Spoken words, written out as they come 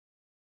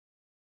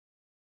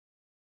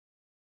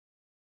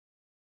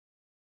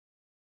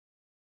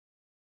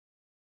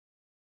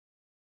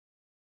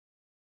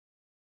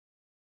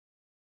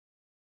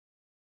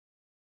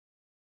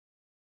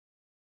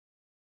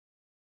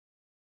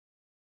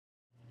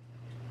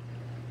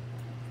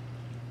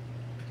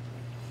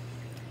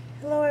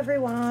Hello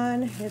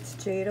everyone, it's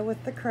Jada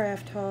with the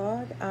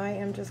Crafthawg. I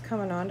am just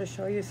coming on to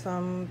show you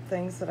some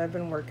things that I've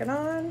been working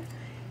on,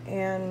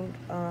 and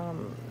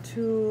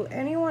to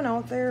anyone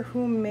out there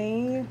who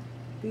may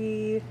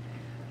be,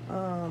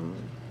 I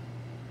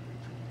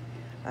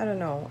don't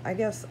know, I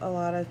guess a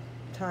lot of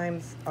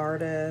times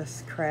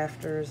artists,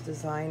 crafters,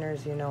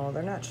 designers,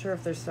 they're not sure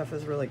if their stuff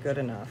is really good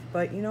enough.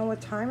 But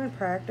with time and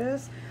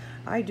practice,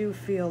 I do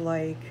feel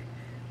like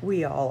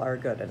we all are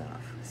good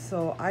enough.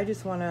 So I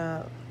just want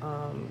to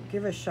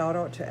give a shout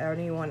out to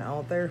anyone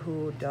out there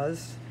who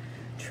does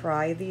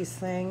try these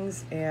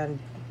things, and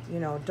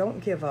don't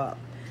give up.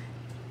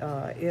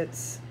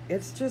 It's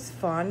just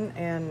fun,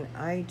 and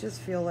I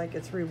just feel like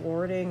it's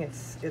rewarding.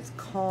 It's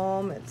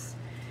calm.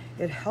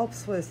 It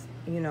helps with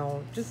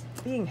just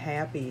being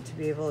happy to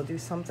be able to do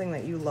something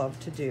that you love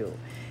to do.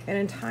 And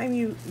in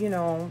time,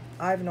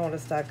 I've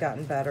noticed I've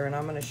gotten better, and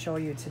I'm going to show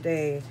you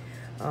today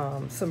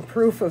some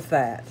proof of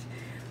that.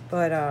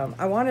 But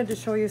I wanted to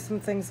show you some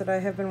things that I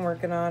have been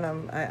working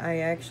on. I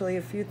actually,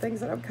 a few things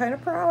that I'm kind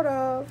of proud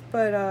of,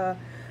 but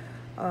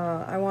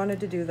I wanted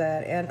to do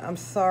that. And I'm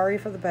sorry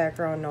for the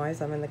background noise.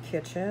 I'm in the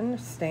kitchen,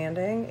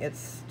 standing.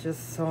 It's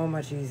just so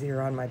much easier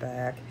on my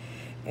back.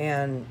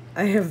 And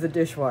I have the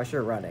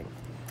dishwasher running.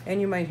 And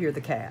you might hear the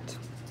cat.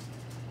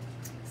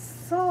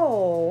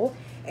 So,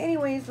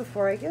 anyways,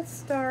 before I get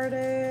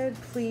started,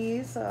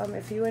 please,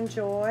 if you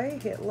enjoy,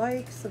 hit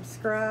like,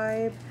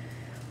 subscribe.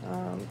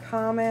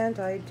 Comment.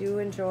 I do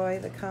enjoy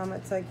the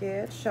comments I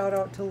get. Shout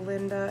out to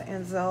Linda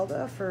and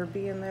Zelda for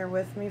being there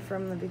with me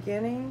from the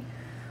beginning.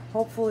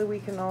 Hopefully we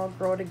can all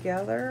grow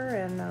together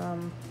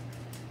and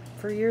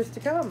for years to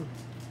come.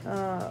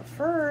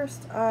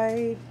 First,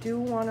 I do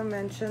want to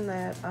mention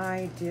that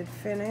I did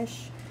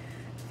finish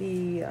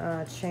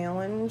the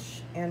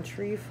challenge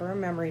entry for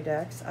memory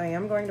decks. I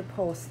am going to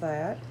post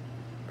that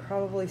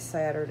probably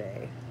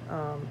Saturday.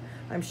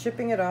 I'm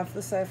shipping it off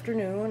this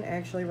afternoon,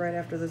 actually right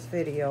after this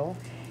video.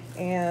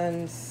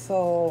 And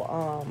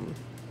so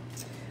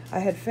I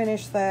had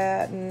finished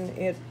that,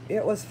 and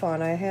it was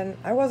fun.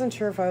 I wasn't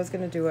sure if I was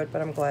going to do it,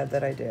 but I'm glad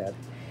that I did.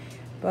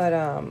 But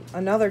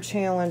another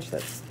challenge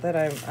that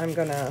I'm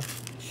going to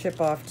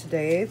ship off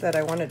today that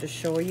I wanted to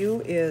show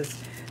you is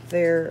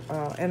their,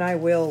 and I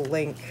will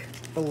link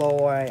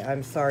below.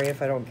 I'm sorry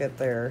if I don't get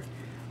their,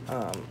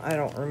 I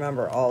don't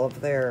remember all of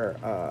their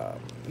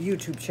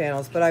YouTube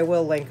channels, but I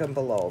will link them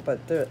below.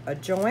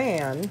 But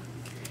Joanne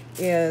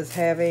is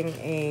having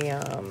a,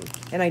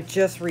 and I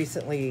just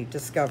recently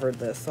discovered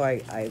this, so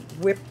I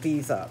whipped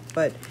these up.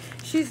 But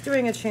she's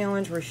doing a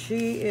challenge where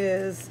she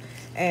is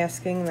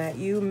asking that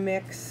you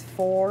mix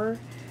 4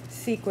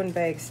 sequin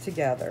bags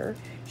together.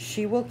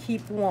 She will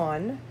keep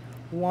one.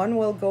 One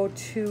will go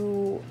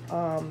to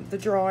the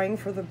drawing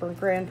for the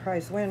grand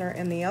prize winner,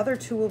 and the other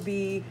 2 will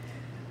be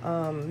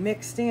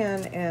mixed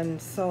in,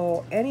 and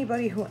so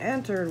anybody who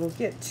entered will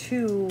get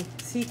 2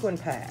 sequin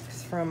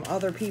packs from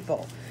other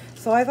people.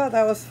 So I thought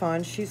that was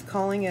fun. She's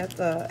calling it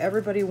the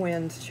Everybody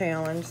Wins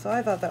Challenge, so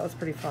I thought that was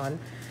pretty fun.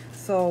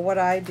 So what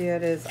I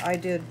did is I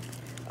did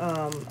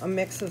a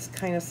mix of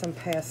kind of some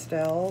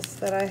pastels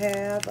that I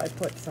have. I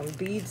put some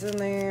beads in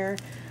there.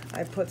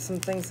 I put some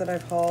things that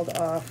I've hauled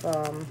off.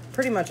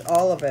 Pretty much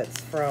all of it's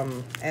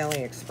from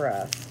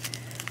AliExpress.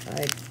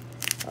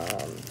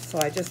 So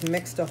I just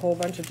mixed a whole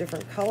bunch of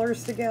different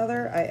colors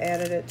together. I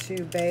added it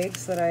to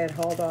bags that I had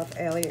hauled off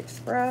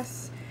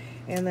AliExpress,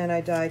 and then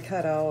I die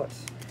cut out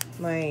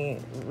my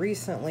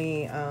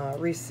recently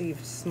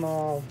received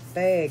small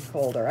bag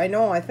holder.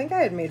 I think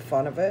I had made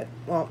fun of it.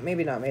 Well,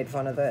 maybe not made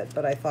fun of it,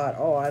 but I thought,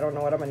 oh, I don't know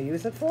what I'm going to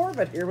use it for,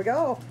 but here we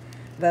go.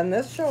 Then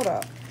this showed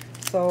up.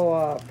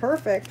 So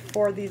perfect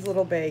for these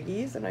little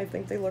baggies, and I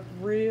think they look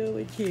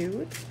really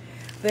cute.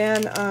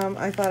 Then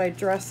I thought I'd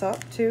dress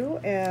up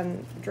too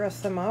and dress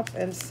them up,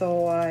 and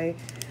so I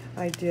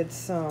did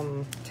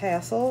some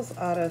tassels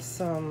out of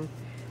some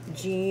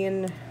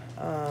jean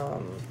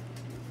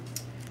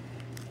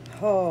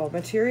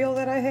material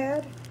that I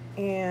had,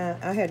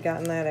 and I had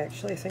gotten that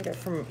actually, I think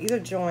from either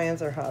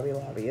Joann's or Hobby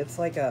Lobby. It's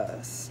like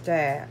a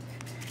stack.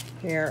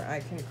 Here, I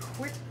can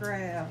quick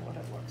grab what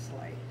it looks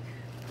like.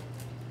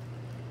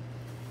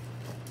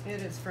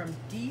 It is from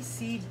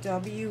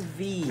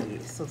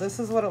DCWV, so this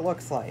is what it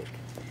looks like.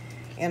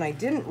 And I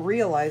didn't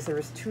realize there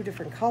was 2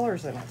 different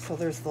colors in it. So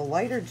there's the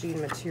lighter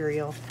jean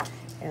material,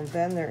 and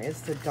then there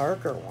is the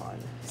darker one.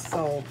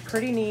 So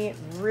pretty neat,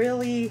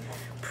 really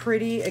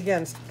pretty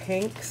against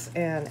pinks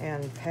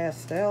and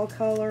pastel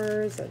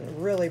colors,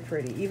 and really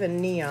pretty, even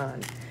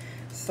neon.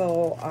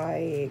 So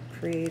I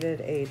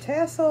created a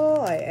tassel.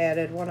 I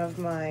added one of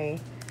my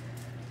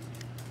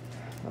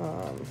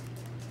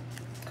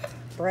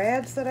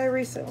brads that I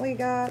recently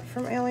got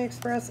from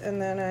AliExpress,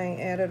 and then I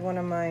added one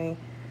of my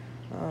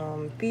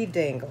bead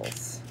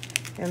dangles.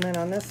 And then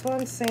on this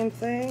one, same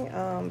thing,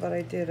 but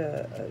I did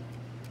a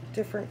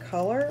different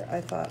color.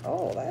 I thought,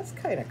 oh, that's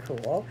kind of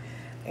cool.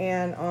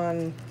 And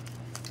on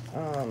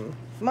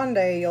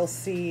Monday, you'll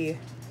see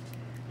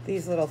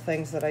these little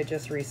things that I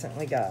just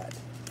recently got.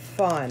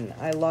 Fun.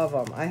 I love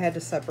them. I had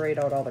to separate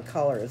out all the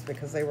colors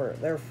because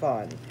they're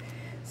fun.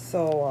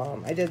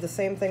 So I did the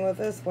same thing with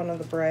this. One of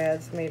the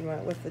brads made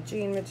with the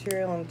jean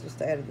material and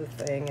just added the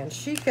thing. And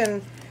she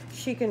can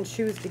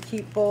choose to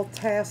keep both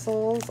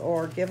tassels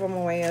or give them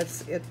away.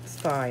 It's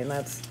fine.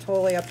 That's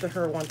totally up to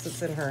her once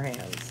it's in her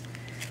hands.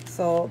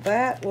 So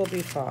that will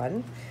be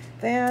fun.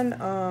 Then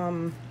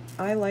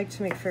I like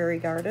to make fairy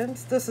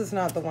gardens. This is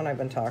not the one I've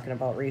been talking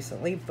about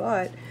recently,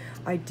 but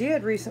I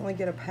did recently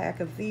get a pack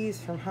of these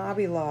from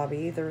Hobby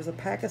Lobby. There was a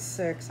pack of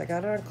 6. I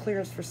got it on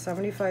clearance for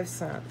 75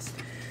 cents.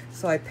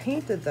 So I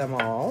painted them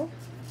all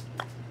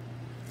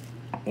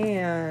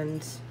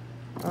and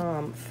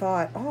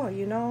thought, oh,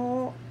 you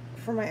know,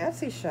 for my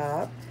Etsy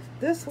shop,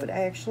 this would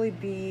actually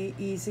be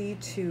easy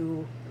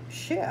to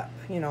ship.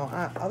 You know,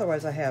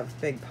 otherwise I have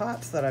big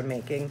pots that I'm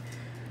making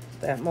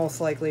that most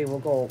likely will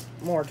go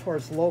more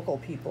towards local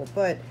people.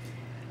 But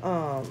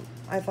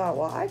I thought,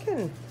 well, I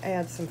can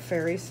add some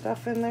fairy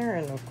stuff in there,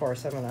 and of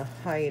course I'm going to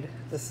hide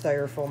the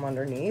styrofoam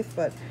underneath.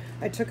 But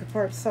I took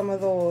apart some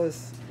of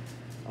those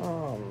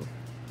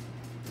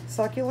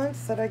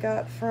succulents that I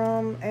got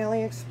from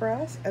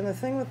AliExpress, and the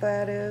thing with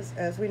that is,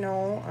 as we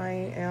know, I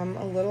am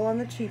a little on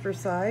the cheaper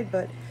side,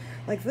 but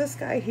like this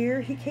guy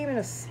here, he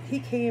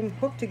came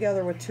hooked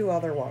together with 2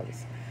 other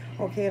ones.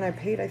 Okay, and I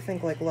paid, I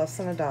think, like less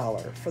than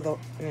 $1 for the,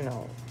 you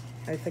know,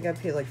 I think I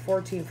paid like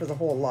 $14 for the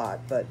whole lot,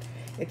 but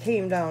it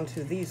came down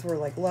to these were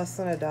like less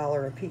than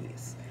 $1 a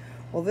piece.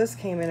 Well, this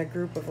came in a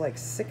group of like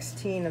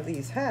 16 of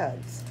these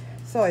heads.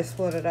 So I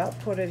split it up,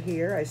 put it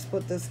here. I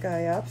split this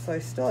guy up, so I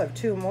still have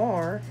 2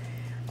 more.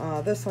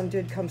 This one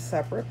did come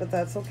separate, but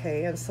that's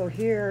okay. And so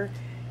here,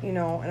 you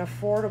know, an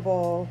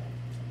affordable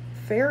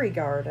fairy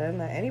garden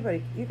that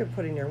anybody, you can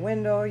put in your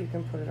window, you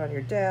can put it on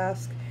your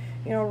desk,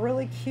 you know,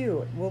 really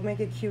cute. We'll make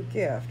a cute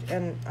gift.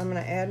 And I'm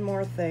going to add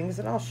more things,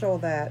 and I'll show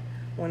that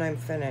when I'm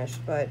finished.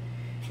 But,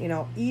 you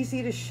know,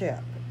 easy to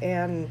ship,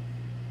 and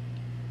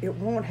it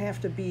won't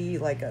have to be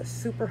like a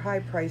super high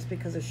price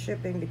because of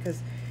shipping,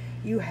 because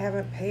you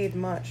haven't paid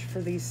much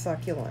for these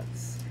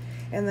succulents.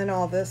 And then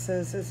all this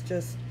is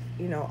just,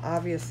 you know,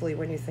 obviously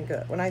when I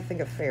think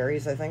of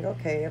fairies, I think,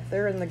 okay, if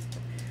they're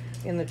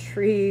in the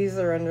trees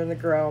or under the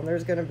ground,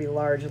 there's going to be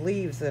large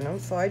leaves in them.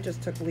 So I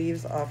just took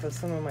leaves off of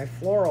some of my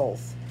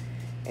florals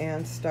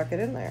and stuck it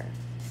in there.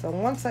 So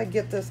once I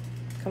get this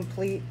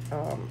complete,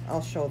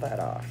 I'll show that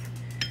off.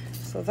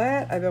 So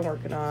that I've been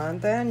working on.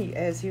 Then,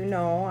 as you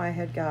know, I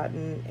had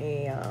gotten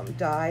a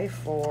die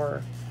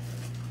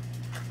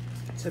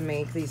to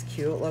make these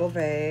cute little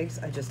bags.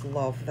 I just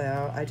love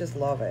them. I just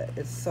love it.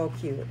 It's so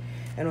cute.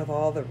 And with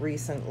all the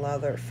recent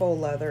leather, faux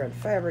leather and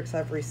fabrics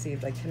I've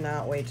received, I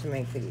cannot wait to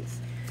make these,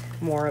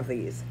 more of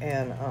these.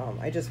 And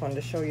I just wanted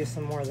to show you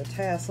some more of the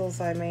tassels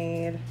I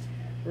made.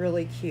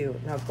 Really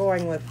cute. Now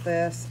going with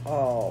this,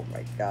 oh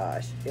my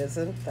gosh,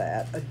 isn't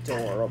that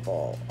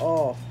adorable?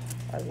 Oh,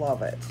 I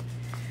love it.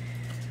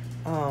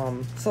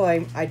 So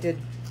I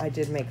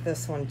did make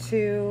this one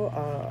too.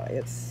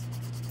 I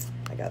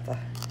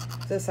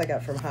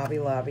got from Hobby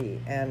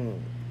Lobby,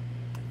 and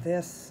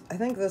this, I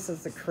think this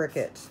is the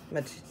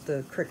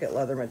cricket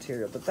leather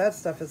material, but that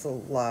stuff is a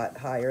lot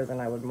higher than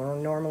I would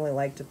normally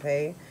like to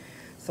pay.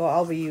 So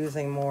I'll be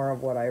using more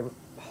of what I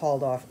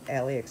hauled off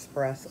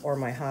AliExpress or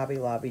my Hobby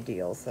Lobby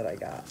deals that I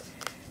got.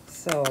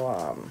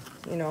 So,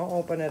 you know,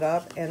 open it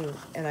up, and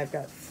I've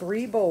got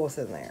 3 bows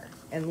in there,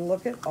 and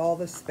look at all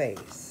the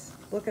space.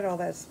 Look at all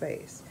that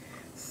space.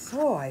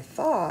 So I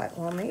thought,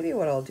 well, maybe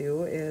what I'll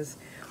do is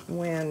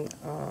when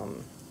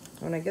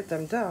I get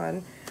them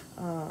done,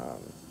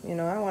 you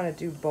know, I want to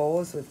do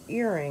bows with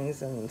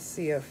earrings and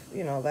see if,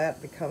 you know,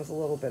 that becomes a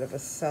little bit of a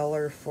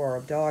seller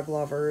for dog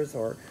lovers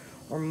or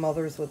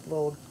mothers with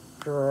little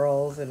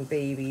girls and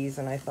babies.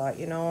 And I thought,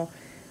 you know,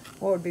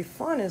 what would be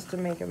fun is to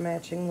make a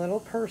matching little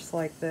purse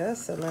like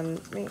this, and then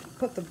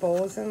put the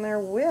bows in there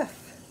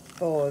with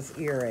those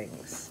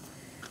earrings.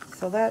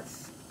 So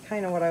that's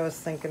kind of what I was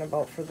thinking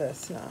about for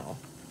this now.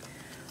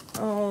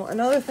 Oh,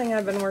 another thing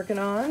I've been working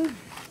on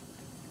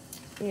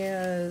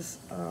is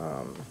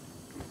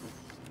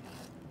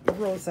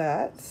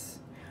rosettes.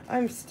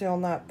 I'm still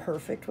not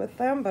perfect with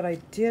them, but I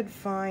did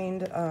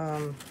find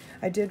on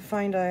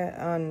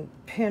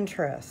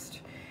Pinterest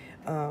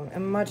a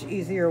much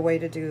easier way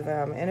to do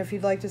them. And if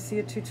you'd like to see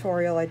a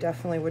tutorial, I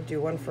definitely would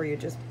do one for you.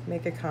 Just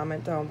make a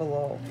comment down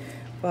below.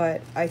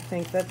 But I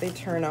think that they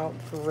turn out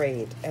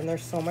great, and they're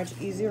so much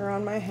easier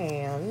on my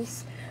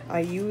hands. I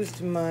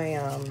used my,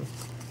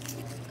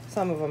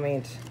 some of them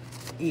ain't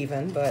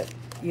even, but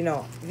you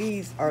know,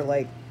 these are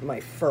like my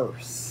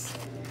firsts.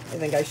 I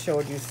think I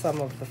showed you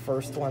some of the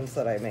first ones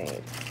that I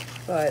made.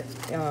 But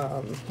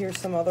here's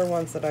some other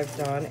ones that I've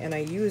done, and I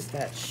used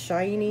that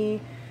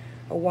shiny,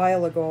 a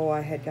while ago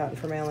I had gotten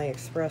from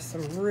AliExpress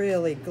some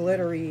really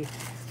glittery,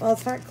 well,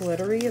 it's not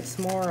glittery, it's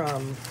more,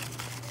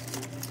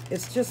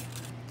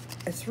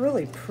 it's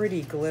really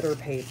pretty glitter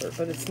paper,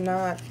 but it's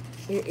not,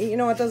 you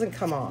know, it doesn't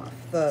come off.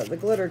 The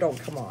glitter don't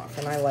come off,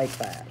 and I like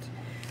that.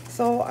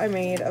 So I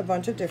made a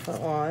bunch of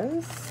different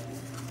ones.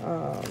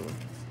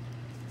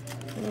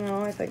 You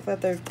know, I think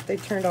that they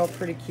turned out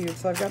pretty cute.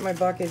 So I've got my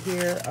bucket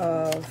here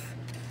of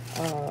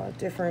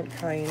different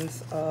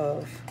kinds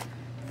of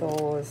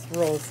those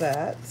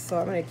rosettes. So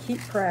I'm going to keep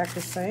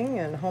practicing,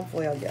 and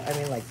hopefully I'll get, I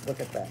mean, like, look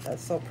at that.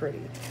 That's so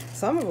pretty.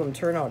 Some of them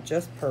turn out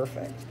just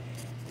perfect.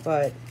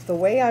 But the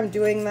way I'm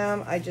doing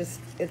them,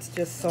 it's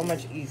just so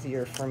much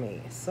easier for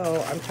me.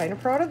 So I'm kind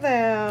of proud of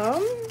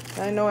them.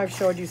 I know I've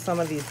showed you some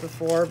of these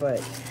before,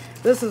 but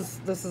this is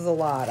a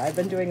lot. I've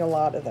been doing a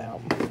lot of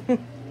them.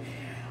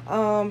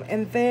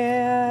 And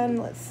then,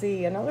 let's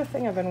see, another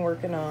thing I've been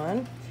working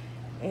on.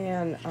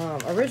 And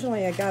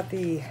originally I got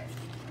the,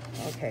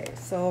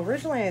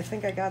 originally I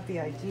think I got the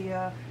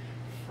idea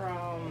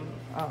from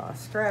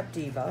Scrap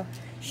Diva.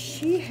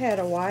 She had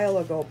a while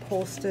ago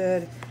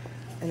posted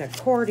an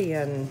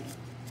accordion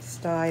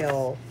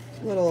style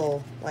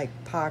little like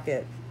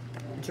pocket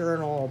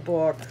journal,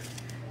 book,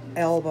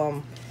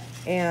 album,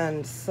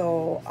 and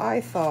so I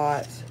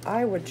thought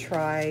I would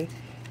try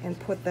and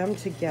put them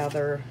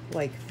together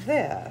like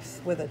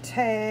this with a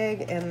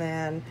tag, and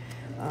then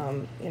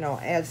you know,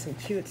 add some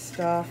cute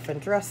stuff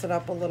and dress it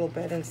up a little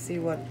bit and see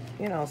what,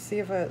 you know, see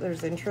if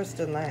there's interest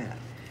in that.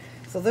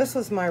 So this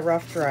was my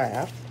rough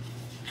draft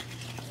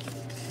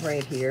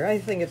right here. I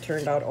think it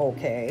turned out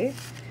okay.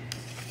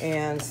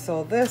 And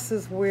so this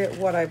is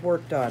what I've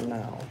worked on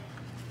now.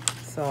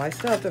 So I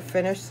still have to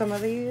finish some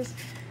of these,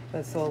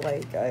 but so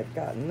like I've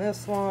gotten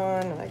this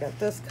one and I got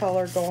this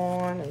color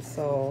going, and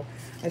so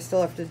I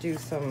still have to do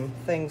some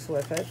things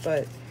with it,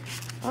 but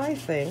I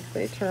think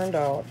they turned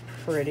out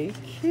pretty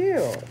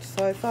cute.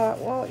 So I thought,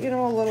 well, you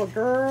know, a little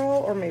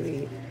girl, or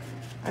maybe,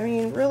 I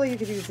mean, really you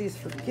could use these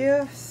for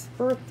gifts,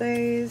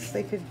 birthdays.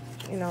 They could,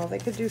 you know, they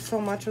could do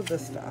so much with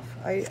this stuff.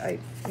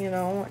 You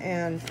know,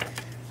 and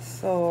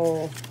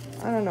so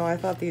I don't know, I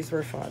thought these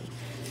were fun.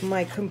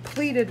 My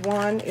completed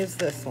one is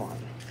this one.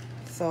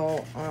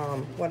 So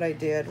what I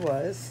did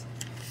was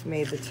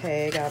made the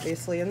tag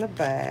obviously in the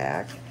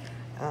back.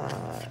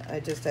 I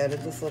just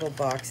added this little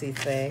boxy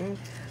thing.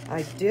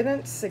 I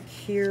didn't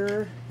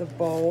secure the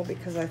bow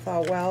because I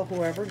thought, well,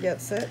 whoever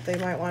gets it, they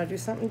might want to do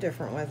something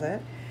different with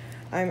it.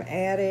 I'm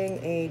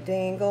adding a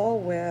dangle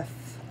with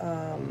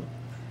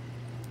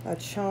a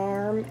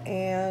charm,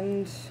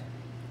 and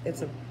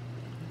it's a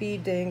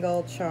bead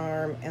dangle,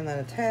 charm, and then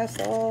a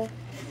tassel.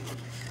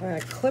 I'm going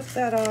to clip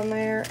that on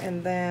there,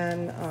 and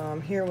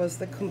then here was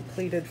the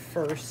completed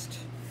first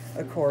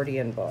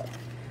accordion book.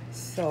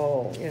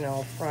 So, you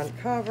know, front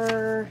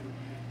cover,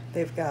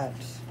 they've got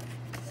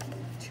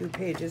 2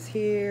 pages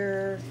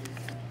here,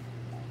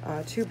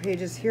 2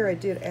 pages here. I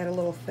did add a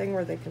little thing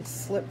where they can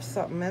slip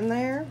something in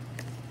there,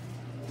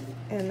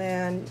 and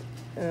then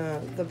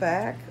the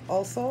back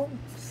also.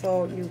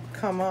 So you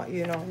come out,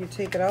 you know, you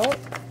take it out,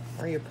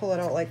 or you pull it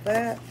out like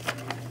that,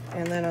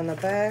 and then on the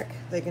back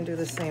they can do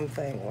the same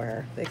thing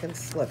where they can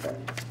slip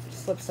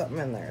something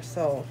in there.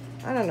 So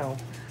I don't know,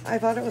 I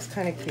thought it was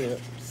kind of cute.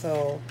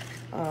 So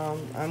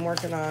I'm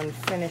working on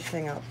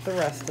finishing up the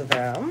rest of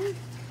them.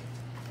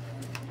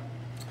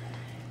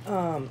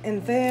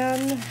 And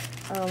then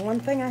one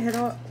thing I had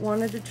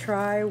wanted to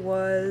try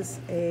was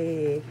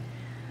a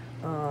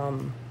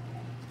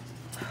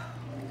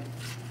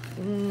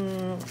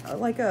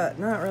like a,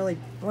 not really,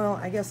 well,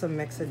 I guess a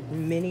mix of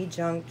mini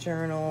junk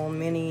journal,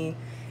 mini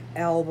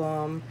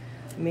album,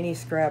 mini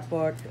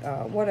scrapbook,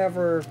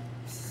 whatever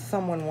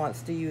someone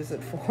wants to use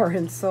it for.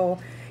 And so,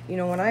 you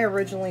know, when I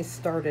originally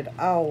started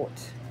out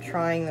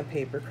trying the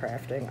paper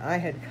crafting, I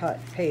had cut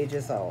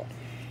pages out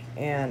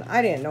and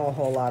I didn't know a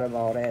whole lot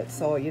about it.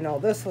 So, you know,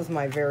 this was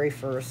my very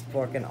first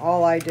book, and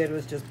all I did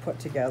was just put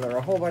together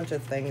a whole bunch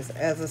of things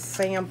as a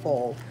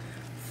sample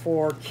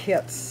for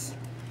kits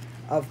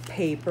of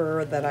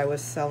paper that I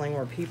was selling,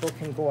 where people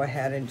can go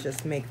ahead and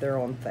just make their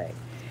own thing.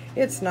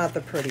 It's not the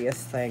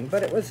prettiest thing,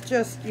 but it was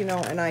just, you know,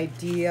 an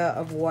idea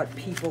of what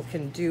people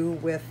can do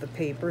with the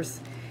papers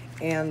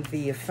and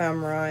the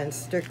ephemera and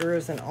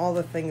stickers and all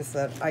the things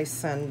that I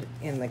send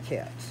in the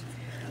kit.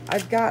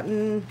 I've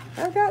gotten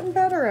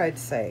better, I'd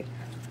say.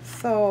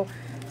 So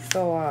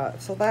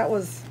that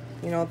was,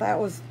 you know,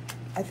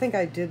 I think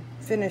I did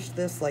finish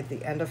this like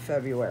the end of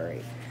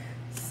February.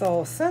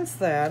 So since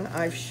then,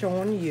 I've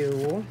shown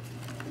you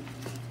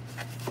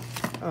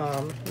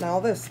now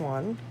this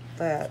one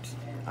that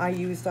I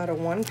used out of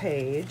one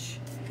page,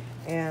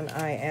 and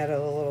I added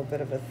a little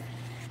bit of a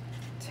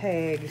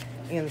tag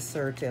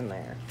insert in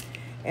there.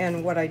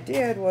 And what I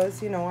did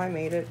was, you know, I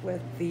made it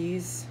with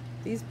these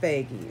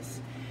baggies.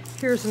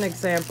 Here's an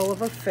example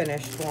of a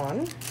finished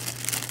one.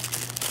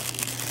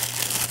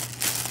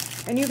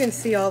 And you can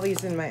see all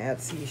these in my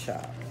Etsy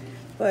shop.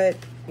 But,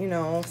 you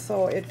know,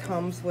 so it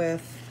comes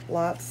with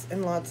lots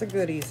and lots of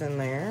goodies in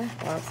there.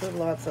 Lots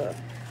of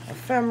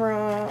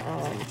ephemera,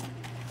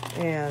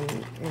 and,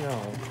 you know,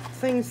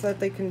 things that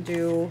they can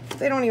do.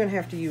 They don't even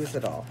have to use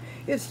it all.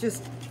 It's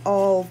just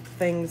all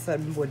things that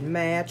would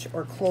match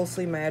or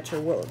closely match or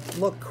will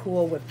look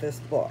cool with this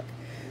book.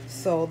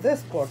 So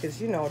this book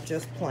is, you know,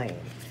 just plain.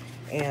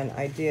 And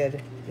I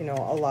did, you know,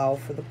 allow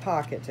for the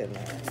pocket in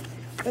there.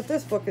 But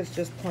this book is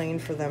just plain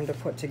for them to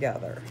put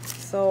together.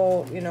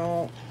 So, you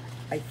know,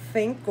 I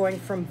think going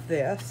from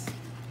this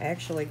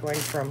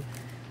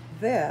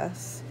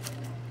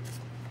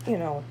you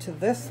know, to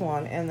this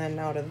one and then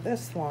now to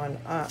this one,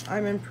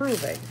 I'm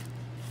improving.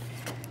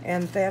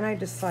 And then I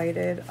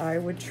decided I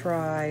would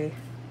try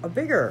a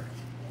bigger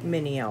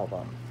mini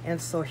album.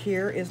 And so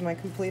here is my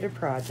completed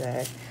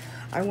project.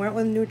 I went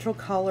with neutral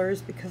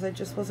colors because I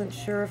just wasn't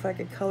sure if I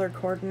could color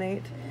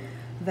coordinate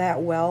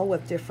that well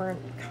with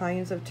different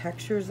kinds of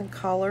textures and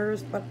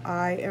colors, but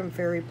I am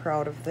very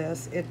proud of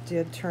this. It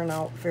did turn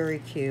out very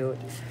cute.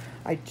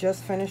 I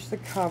just finished the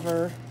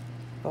cover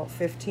about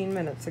 15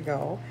 minutes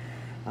ago.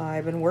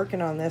 I've been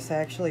working on this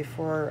actually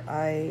for,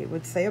 I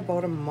would say,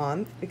 about a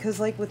month,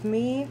 because like with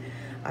me,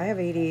 I have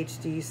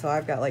ADHD, so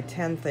I've got like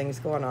 10 things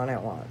going on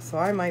at once. So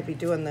I might be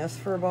doing this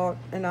for about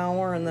an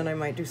hour, and then I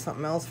might do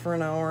something else for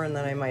an hour, and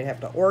then I might have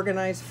to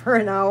organize for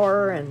an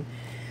hour, and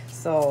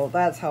so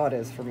that's how it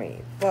is for me.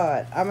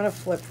 But I'm going to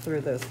flip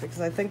through this because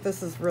I think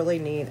this is really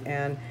neat,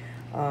 and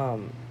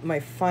my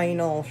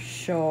final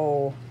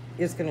show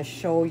is going to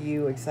show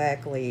you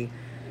exactly,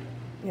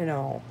 you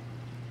know,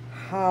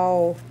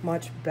 how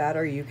much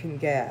better you can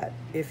get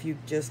if you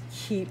just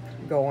keep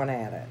going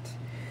at it.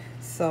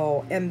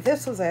 So, and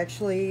this was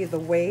actually, the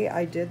way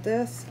I did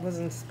this was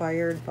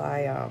inspired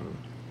by, I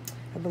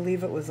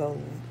believe it was a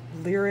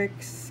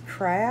Lyrics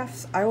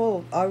Crafts. I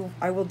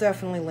will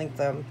definitely link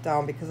them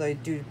down because I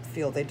do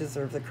feel they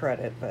deserve the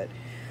credit, but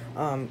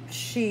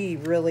she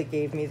really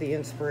gave me the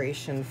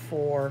inspiration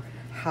for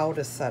how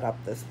to set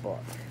up this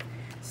book.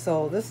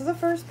 So this is the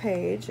first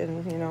page,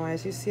 and you know,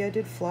 as you see, I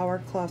did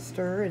flower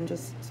cluster and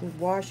just some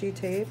washi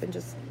tape and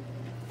just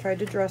tried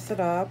to dress it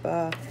up.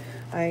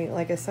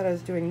 Like I said, I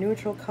was doing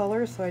neutral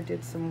colors, so I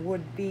did some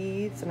wood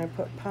beads and I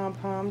put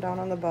pom-pom down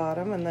on the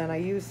bottom, and then I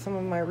used some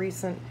of my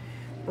recent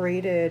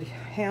braided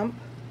hemp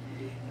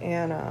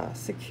and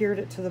secured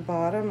it to the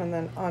bottom and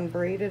then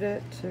unbraided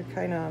it to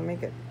kind of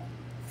make it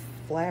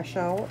flash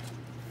out.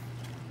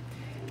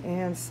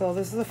 And so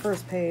this is the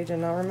first page,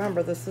 and now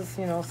remember, this is,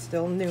 you know,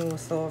 still new,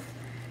 so if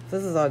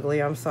this is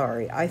ugly, I'm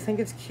sorry. I think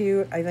it's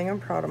cute. I think I'm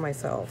proud of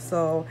myself.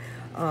 So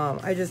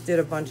I just did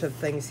a bunch of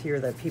things here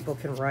that people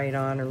can write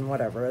on and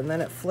whatever. And then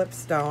it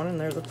flips down and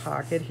there's a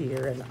pocket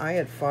here. And I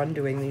had fun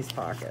doing these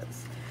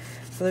pockets.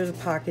 So there's a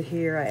pocket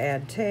here. I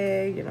add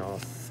tag, you know,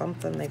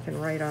 something they can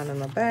write on in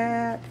the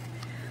back.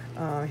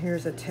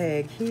 Here's a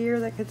tag here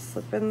that could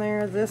slip in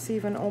there. This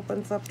even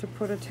opens up to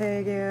put a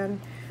tag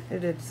in. I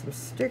did some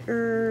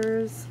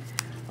stickers.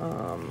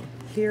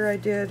 Here I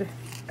did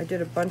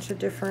a bunch of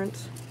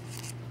different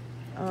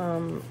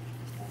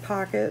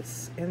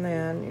pockets, and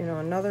then, you know,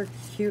 another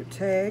cute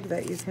tag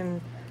that you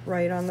can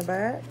write on the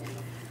back.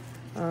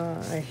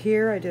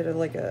 Here I did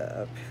like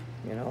a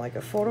you know, like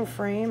a photo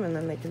frame, and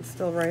then they can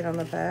still write on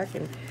the back,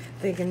 and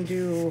they can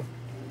do,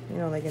 you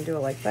know, they can do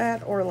it like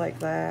that or like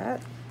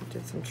that.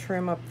 Did some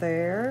trim up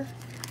there.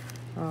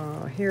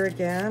 Here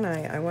again,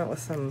 I went with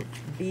some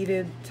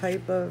beaded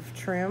type of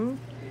trim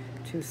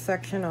to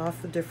section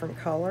off the different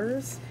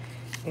colors,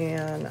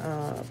 and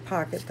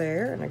pocket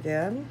there, and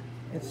again,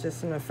 it's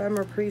just an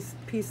ephemera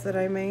piece that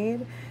I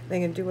made. They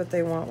can do what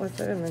they want with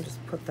it, and then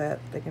just put that,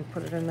 they can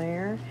put it in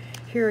there.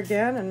 Here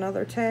again,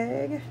 another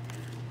tag,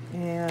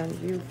 and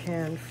you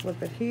can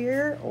flip it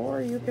here,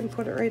 or you can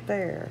put it right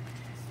there.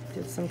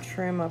 Did some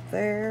trim up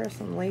there,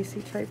 some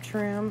lacy type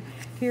trim.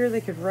 Here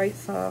they could write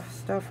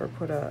stuff or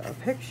put a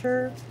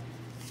picture.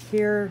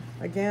 Here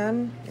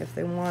again, if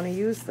they want to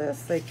use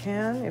this, they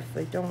can. If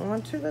they don't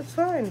want to, that's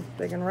fine.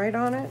 They can write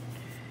on it,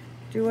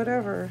 do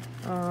whatever.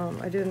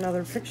 I did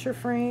another picture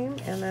frame,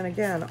 and then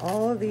again,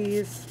 all of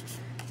these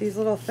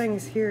little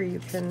things here you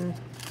can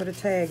put a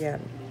tag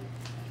in.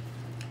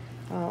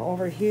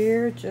 Over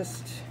here,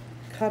 just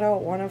cut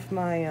out one of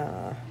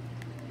my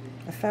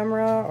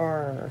ephemera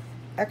or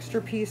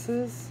extra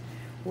pieces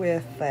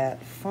with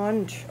that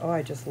fun, oh,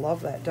 I just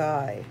love that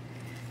die.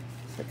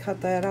 So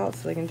cut that out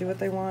so they can do what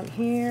they want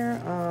here.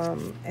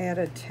 Add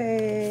a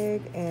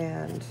tag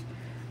and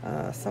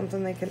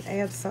something they can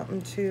add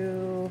something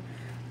to.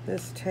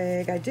 This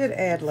tag, I did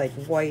add like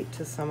white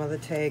to some of the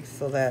tags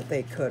so that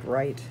they could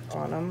write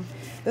on them.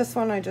 This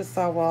one I just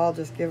thought, well, I'll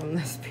just give them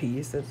this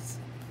piece. It's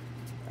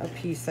a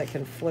piece that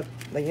can flip,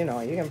 you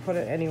know, you can put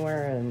it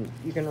anywhere and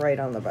you can write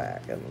on the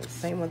back. And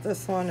same with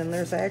this one, and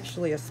there's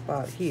actually a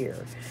spot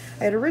here.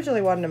 I had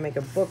originally wanted to make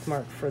a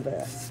bookmark for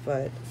this,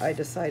 but I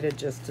decided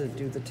just to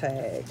do the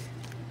tag.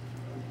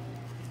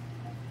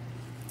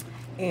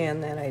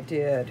 And then I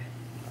did,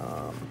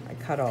 I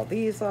cut all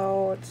these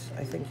out.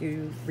 I think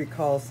you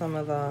recall some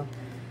of the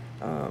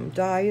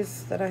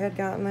dies that I had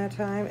gotten that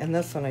time. And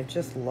this one, I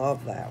just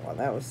love that one.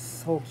 That was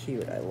so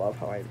cute. I love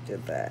how I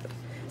did that.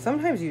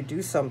 Sometimes you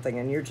do something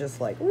and you're just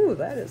like, ooh,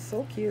 that is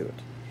so cute.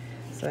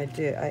 So I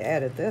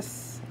added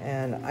this,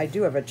 and I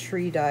do have a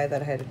tree die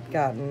that I had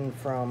gotten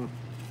from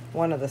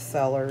one of the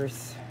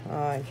sellers.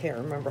 I can't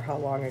remember how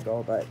long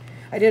ago, but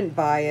I didn't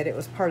buy it. It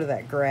was part of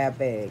that grab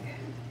bag,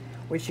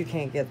 which you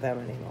can't get them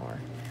anymore.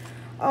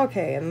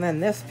 Okay, and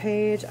then this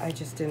page, I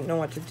just didn't know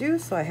what to do,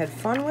 so I had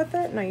fun with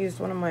it, and I used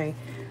one of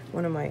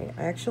my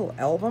actual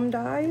album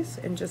dies,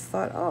 and just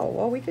thought, oh,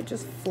 well, we could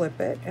just flip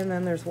it, and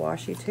then there's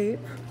washi tape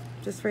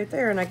just right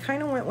there. And I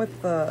kind of went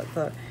with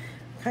the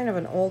kind of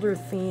an older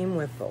theme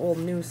with the old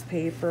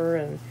newspaper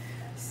and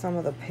some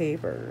of the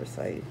papers.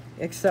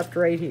 Except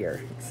right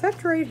here.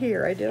 Except right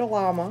here, I did a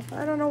llama.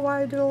 I don't know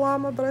why I did a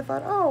llama, but I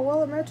thought, oh,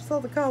 well, it matches all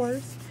the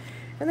colors.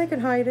 And they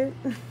can hide it.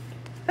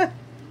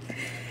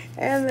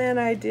 And then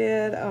I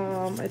did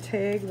a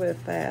tag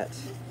with that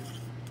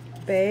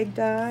bag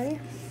die.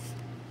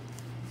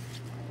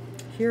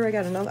 Here I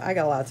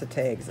got lots of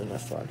tags in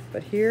this one.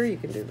 But here you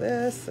can do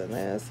this, and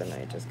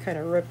I just kind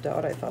of ripped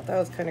out. I thought that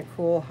was kind of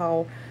cool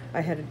how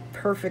I had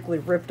perfectly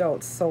ripped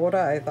out soda.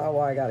 I thought,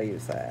 well, I got to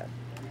use that.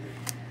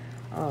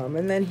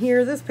 And then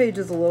here, this page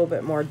is a little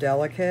bit more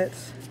delicate.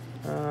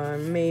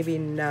 Maybe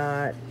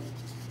not,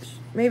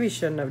 maybe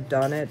shouldn't have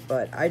done it,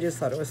 but I just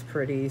thought it was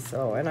pretty.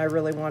 So, and I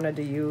really wanted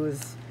to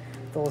use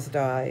those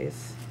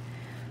dies.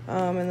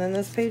 And then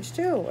this page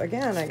too.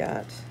 Again, I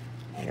got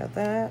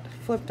that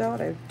flipped out.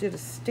 I did a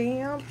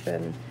stamp,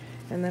 and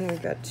then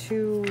we've got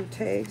 2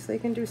 tags they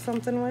can do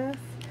something with.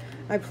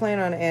 I plan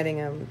on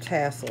adding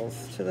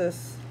tassels to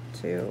this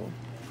too.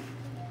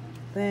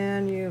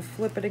 Then you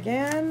flip it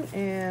again,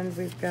 and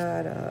we've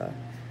got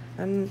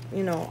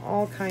you know,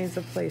 all kinds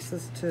of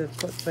places to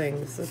put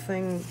things. The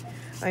thing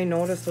I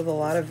noticed with a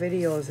lot of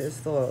videos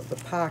is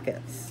the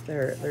pockets.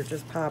 They're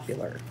just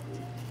popular.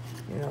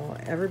 You know,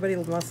 everybody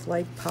must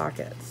like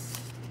pockets.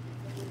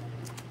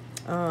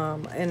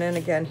 And then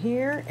again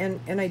here,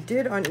 and I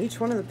did on each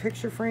one of the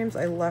picture frames,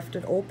 I left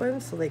it open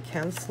so they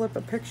can slip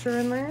a picture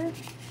in there.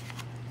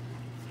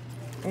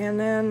 And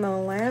then the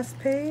last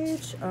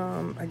page,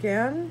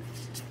 again,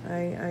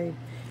 I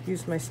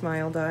used my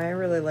smile die. I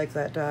really like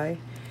that die.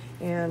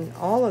 And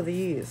all of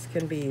these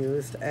can be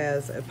used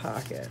as a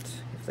pocket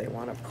if they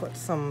want to put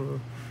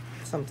something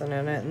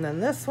in it. And then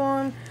this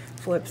one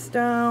flips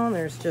down.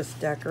 There's just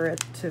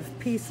decorative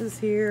pieces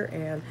here,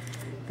 and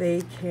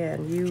they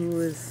can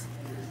use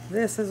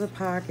this as a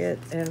pocket,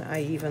 and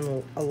I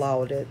even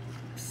allowed it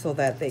so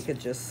that they could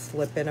just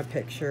slip in a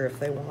picture if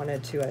they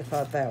wanted to. I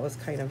thought that was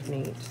kind of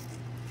neat.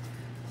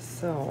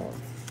 So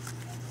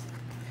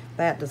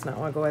that does not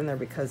want to go in there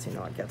because, you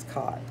know, it gets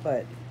caught,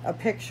 but a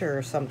picture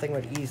or something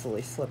would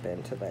easily slip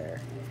into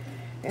there.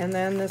 And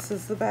then this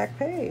is the back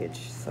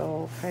page.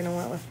 So kind of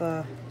went with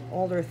the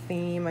older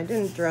theme. I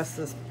didn't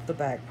dress the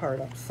back part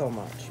up so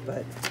much,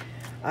 but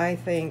I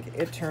think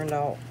it turned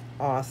out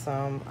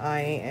awesome.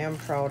 I am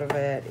proud of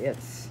it.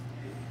 It's,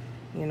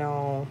 you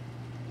know,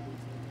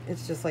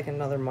 it's just like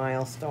another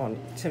milestone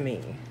to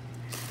me.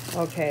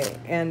 Okay,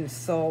 and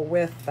so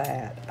with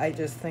that, I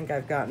just think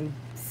I've gotten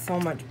so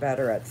much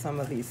better at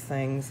some of these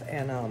things.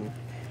 And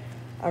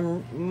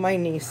my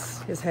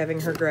niece is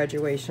having her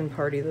graduation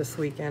party this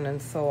weekend,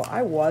 and so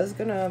I was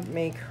gonna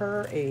make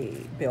her a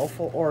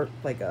billfold, or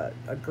like a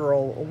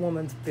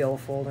woman's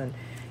billfold, and,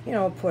 you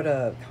know, put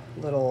a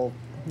little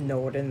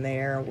note in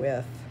there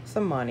with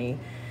some money.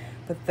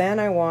 But then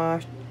I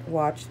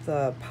watched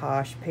the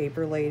Posh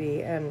paper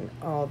lady, and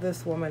oh,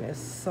 this woman is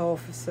so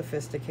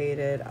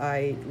sophisticated.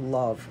 I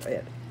love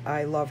it.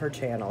 I love her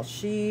channel.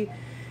 She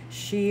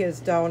is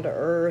down to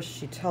earth.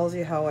 She tells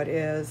you how it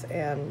is,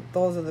 and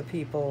those are the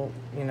people,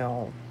 you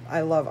know,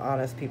 I love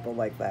honest people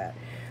like that.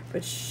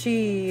 But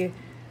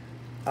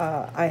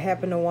I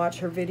happened to watch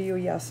her video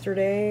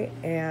yesterday,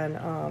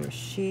 and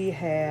she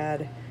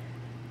had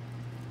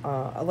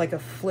like a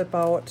flip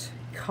out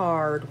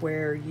card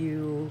where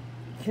you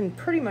can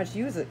pretty much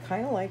use it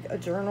kind of like a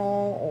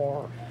journal,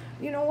 or,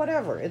 you know,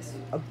 whatever. It's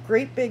a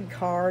great big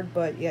card,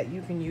 but yet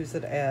you can use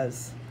it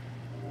as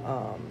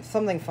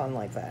something fun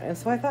like that. And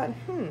so I thought,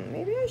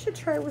 maybe I should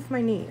try it with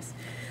my niece.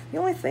 The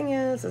only thing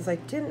is I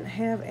didn't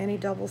have any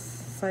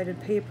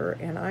double-sided paper,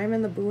 and I'm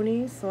in the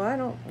boonies, so I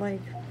don't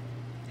like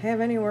have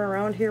anywhere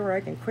around here where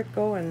I can quick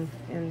go and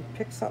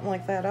pick something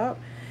like that up.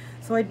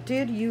 So I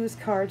did use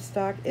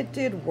cardstock. It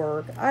did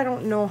work. I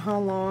don't know how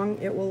long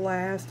it will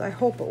last. I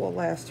hope it will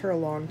last her a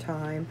long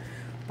time,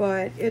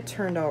 but it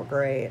turned out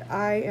great.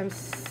 I am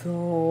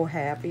so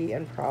happy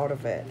and proud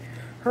of it.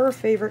 Her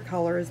favorite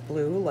color is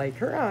blue, like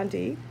her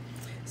auntie.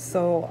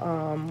 So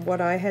what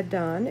I had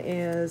done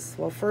is,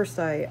 well, first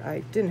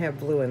I didn't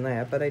have blue in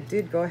that, but I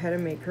did go ahead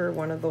and make her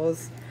one of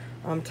those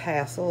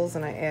tassels,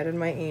 and I added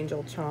my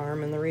angel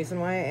charm. And the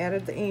reason why I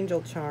added the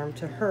angel charm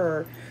to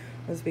her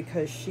was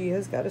because she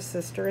has got a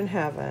sister in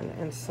heaven.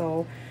 And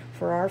so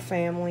for our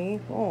family,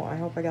 oh, I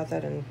hope I got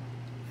that in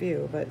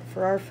view, but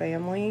for our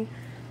family,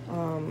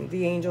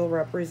 the angel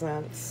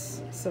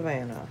represents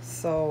Savannah.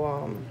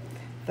 So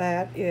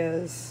that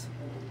is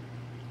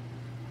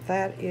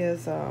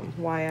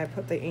why I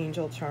put the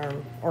angel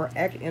charm,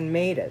 and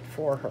made it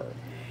for her.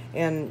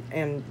 And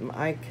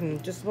I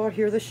can just about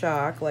hear the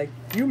shock, like,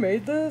 you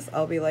made this?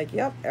 I'll be like,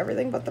 yep,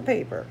 everything but the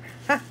paper.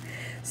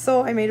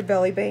 So I made a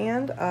belly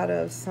band out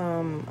of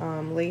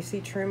some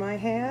lacy trim I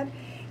had,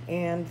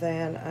 and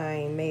then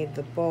I made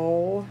the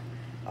bow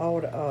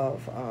out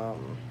of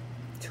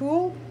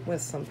tulle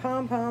with some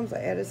pom-poms. I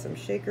added some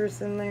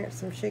shakers in there,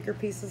 some shaker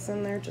pieces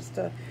in there, just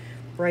to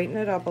brighten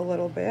it up a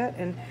little bit.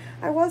 And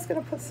I was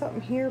going to put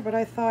something here, but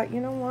I thought,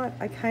 you know what,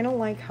 I kind of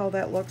like how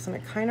that looks, and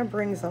it kind of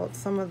brings out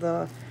some of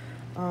the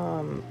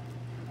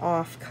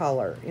off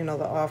color, you know,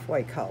 the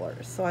off-white color.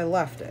 So I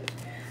left it.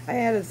 I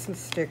added some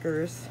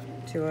stickers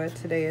to it.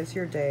 Today is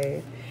your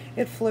day.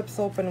 It flips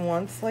open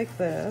once like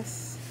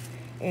this,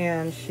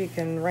 and she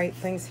can write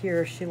things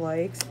here if she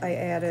likes. I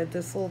added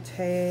this little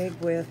tag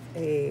with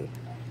a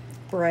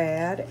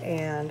brad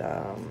and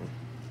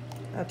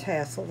a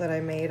tassel that I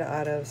made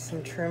out of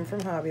some trim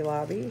from Hobby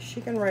Lobby. She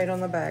can write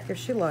on the back if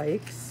she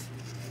likes.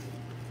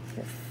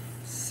 It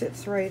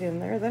sits right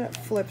in there. Then it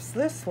flips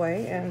this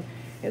way and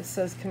it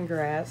says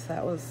congrats.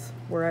 That was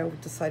where I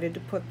decided to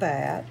put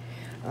that.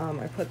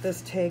 I put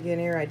this tag in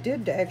here. I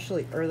did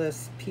actually, or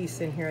this piece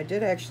in here, I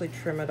did actually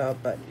trim it up,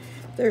 but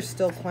there's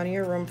still plenty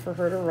of room for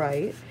her to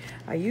write.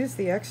 I used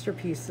the extra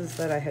pieces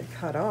that I had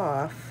cut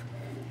off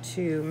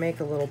to make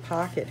a little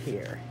pocket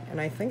here. And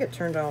I think it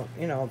turned out,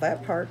 you know,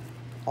 that part,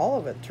 all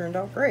of it turned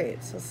out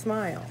great. So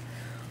smile.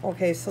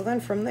 Okay, so then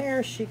from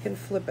there she can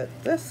flip it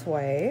this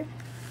way.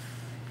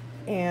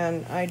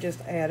 And I just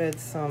added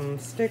some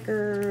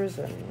stickers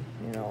and,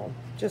 you know,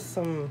 just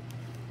some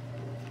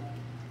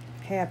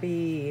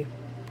happy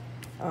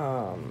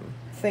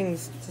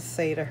things to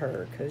say to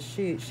her, because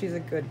she's a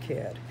good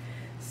kid.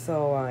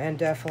 So and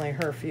definitely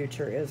her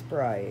future is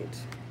bright,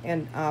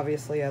 and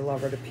obviously I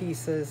love her to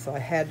pieces, so I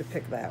had to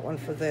pick that one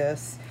for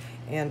this.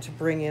 And to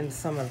bring in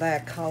some of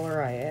that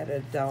color, I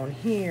added down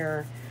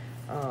here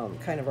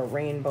kind of a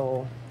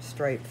rainbow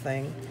stripe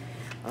thing.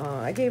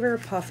 I gave her a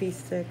puffy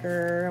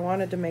sticker. I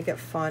wanted to make it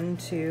fun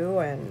too,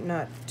 and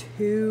not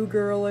too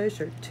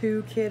girlish or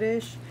too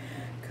kiddish,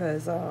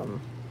 because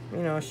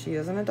you know, she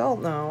is an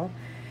adult now.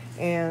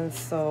 And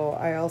so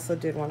I also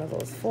did one of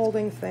those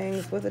folding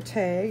things with a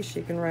tag.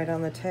 She can write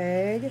on the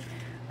tag.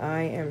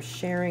 I am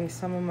sharing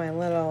some of my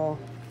little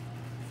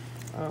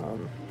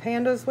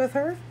pandas with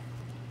her.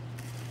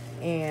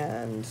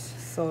 And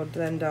so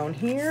then down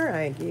here,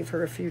 I gave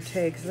her a few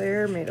tags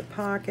there, made a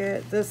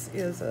pocket. This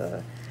is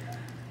a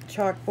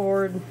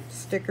chalkboard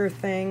sticker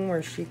thing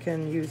where she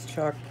can use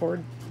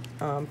chalkboard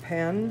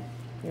pen,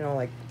 you know,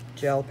 like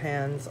gel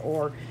pens,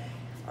 or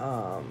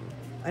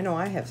I know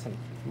I have some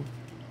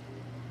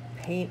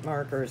paint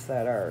markers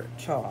that are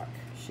chalk.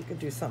 She could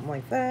do something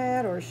like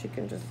that, or she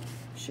can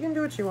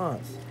do what she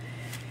wants.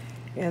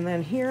 And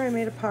then here I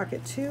made a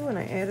pocket too, and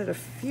I added a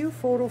few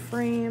photo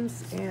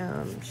frames,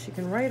 and she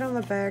can write on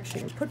the back. She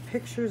can put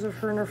pictures of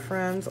her and her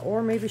friends,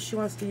 or maybe she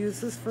wants to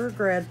use this for a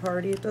grad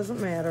party. It doesn't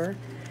matter,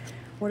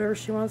 whatever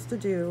she wants to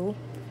do.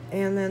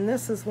 And then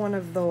this is one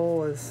of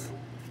those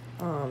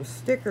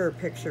sticker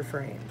picture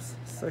frames,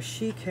 so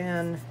she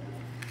can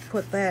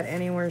put that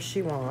anywhere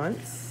she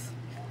wants.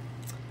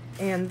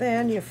 And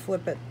then you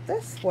flip it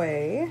this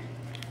way,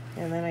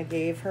 and then I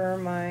gave her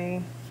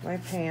my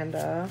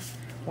panda,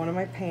 one of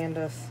my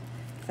pandas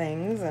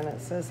things, and it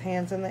says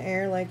hands in the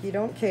air like you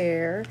don't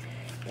care.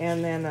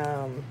 And then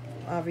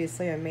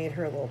obviously I made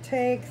her a little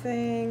tag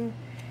thing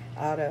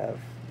out of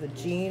the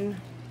jean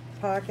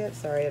pocket.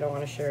 Sorry, I don't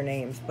want to share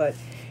names, but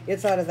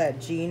it's out of that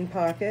jean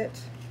pocket.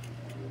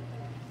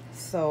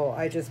 So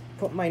I just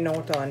put my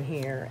note on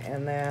here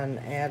and then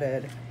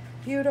added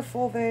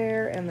beautiful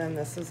there, and then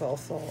this is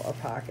also a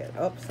pocket.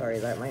 Oh, sorry,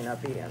 that might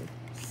not be in.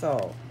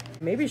 So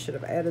maybe should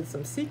have added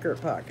some secret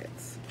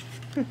pockets.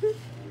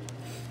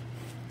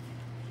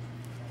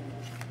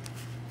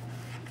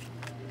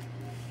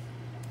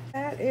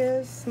 That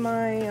is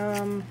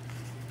my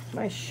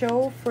my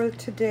show for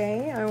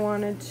today. I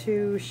wanted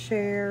to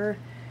share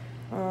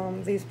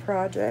these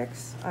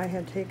projects. I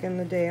had taken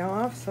the day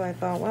off, so I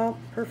thought, well,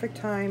 perfect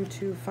time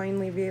to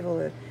finally be able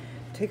to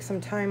take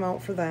some time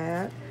out for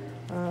that.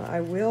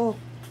 I will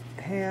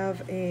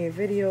have a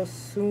video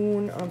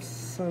soon of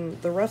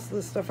the rest of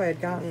the stuff I had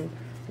gotten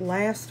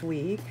last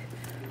week.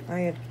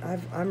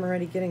 I'm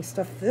already getting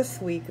stuff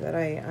this week that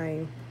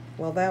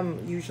well,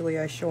 them usually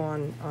I show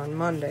on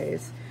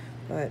Mondays,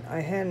 but I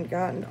hadn't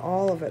gotten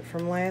all of it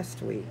from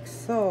last week.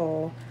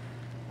 So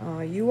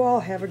you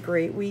all have a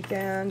great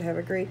weekend, have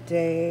a great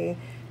day.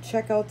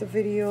 Check out the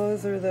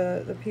videos or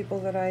the people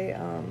that I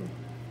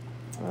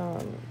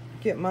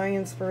get my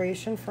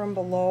inspiration from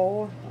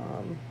below.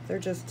 They're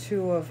just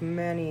two of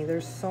many.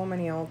 There's so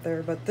many out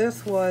there, but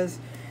this was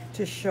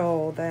to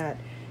show that,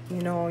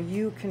 you know,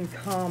 you can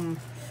come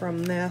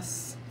from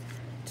this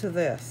to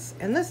this.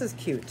 And this is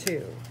cute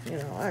too, you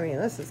know. I mean,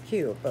 this is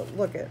cute, but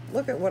look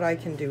at what I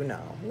can do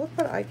now. Look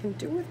what I can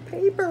do with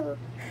paper.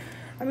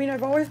 I mean,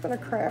 I've always been a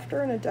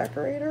crafter and a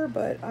decorator,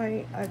 but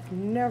I've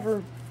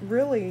never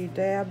really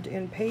dabbed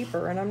in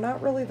paper, and I'm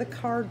not really the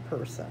card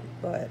person,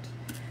 but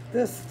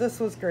this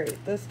was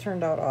great. This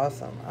turned out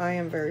awesome. I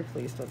am very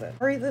pleased with it.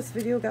 Sorry this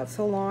video got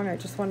so long. I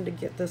just wanted to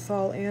get this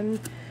all in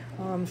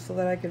so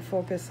that I could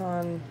focus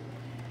on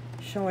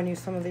showing you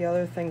some of the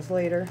other things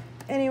later.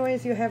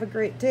 Anyways, you have a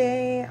great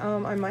day.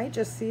 I might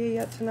just see you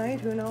yet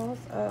tonight, who knows.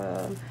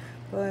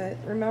 But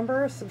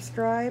remember,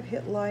 subscribe,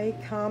 hit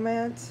like,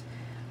 comment,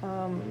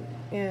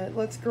 and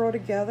let's grow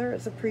together.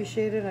 It's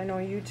appreciated. I know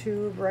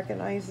YouTube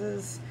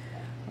recognizes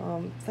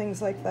things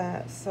like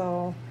that.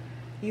 So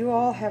you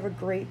all have a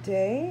great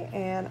day,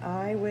 and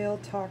I will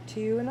talk to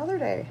you another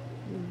day.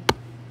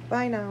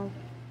 Bye now.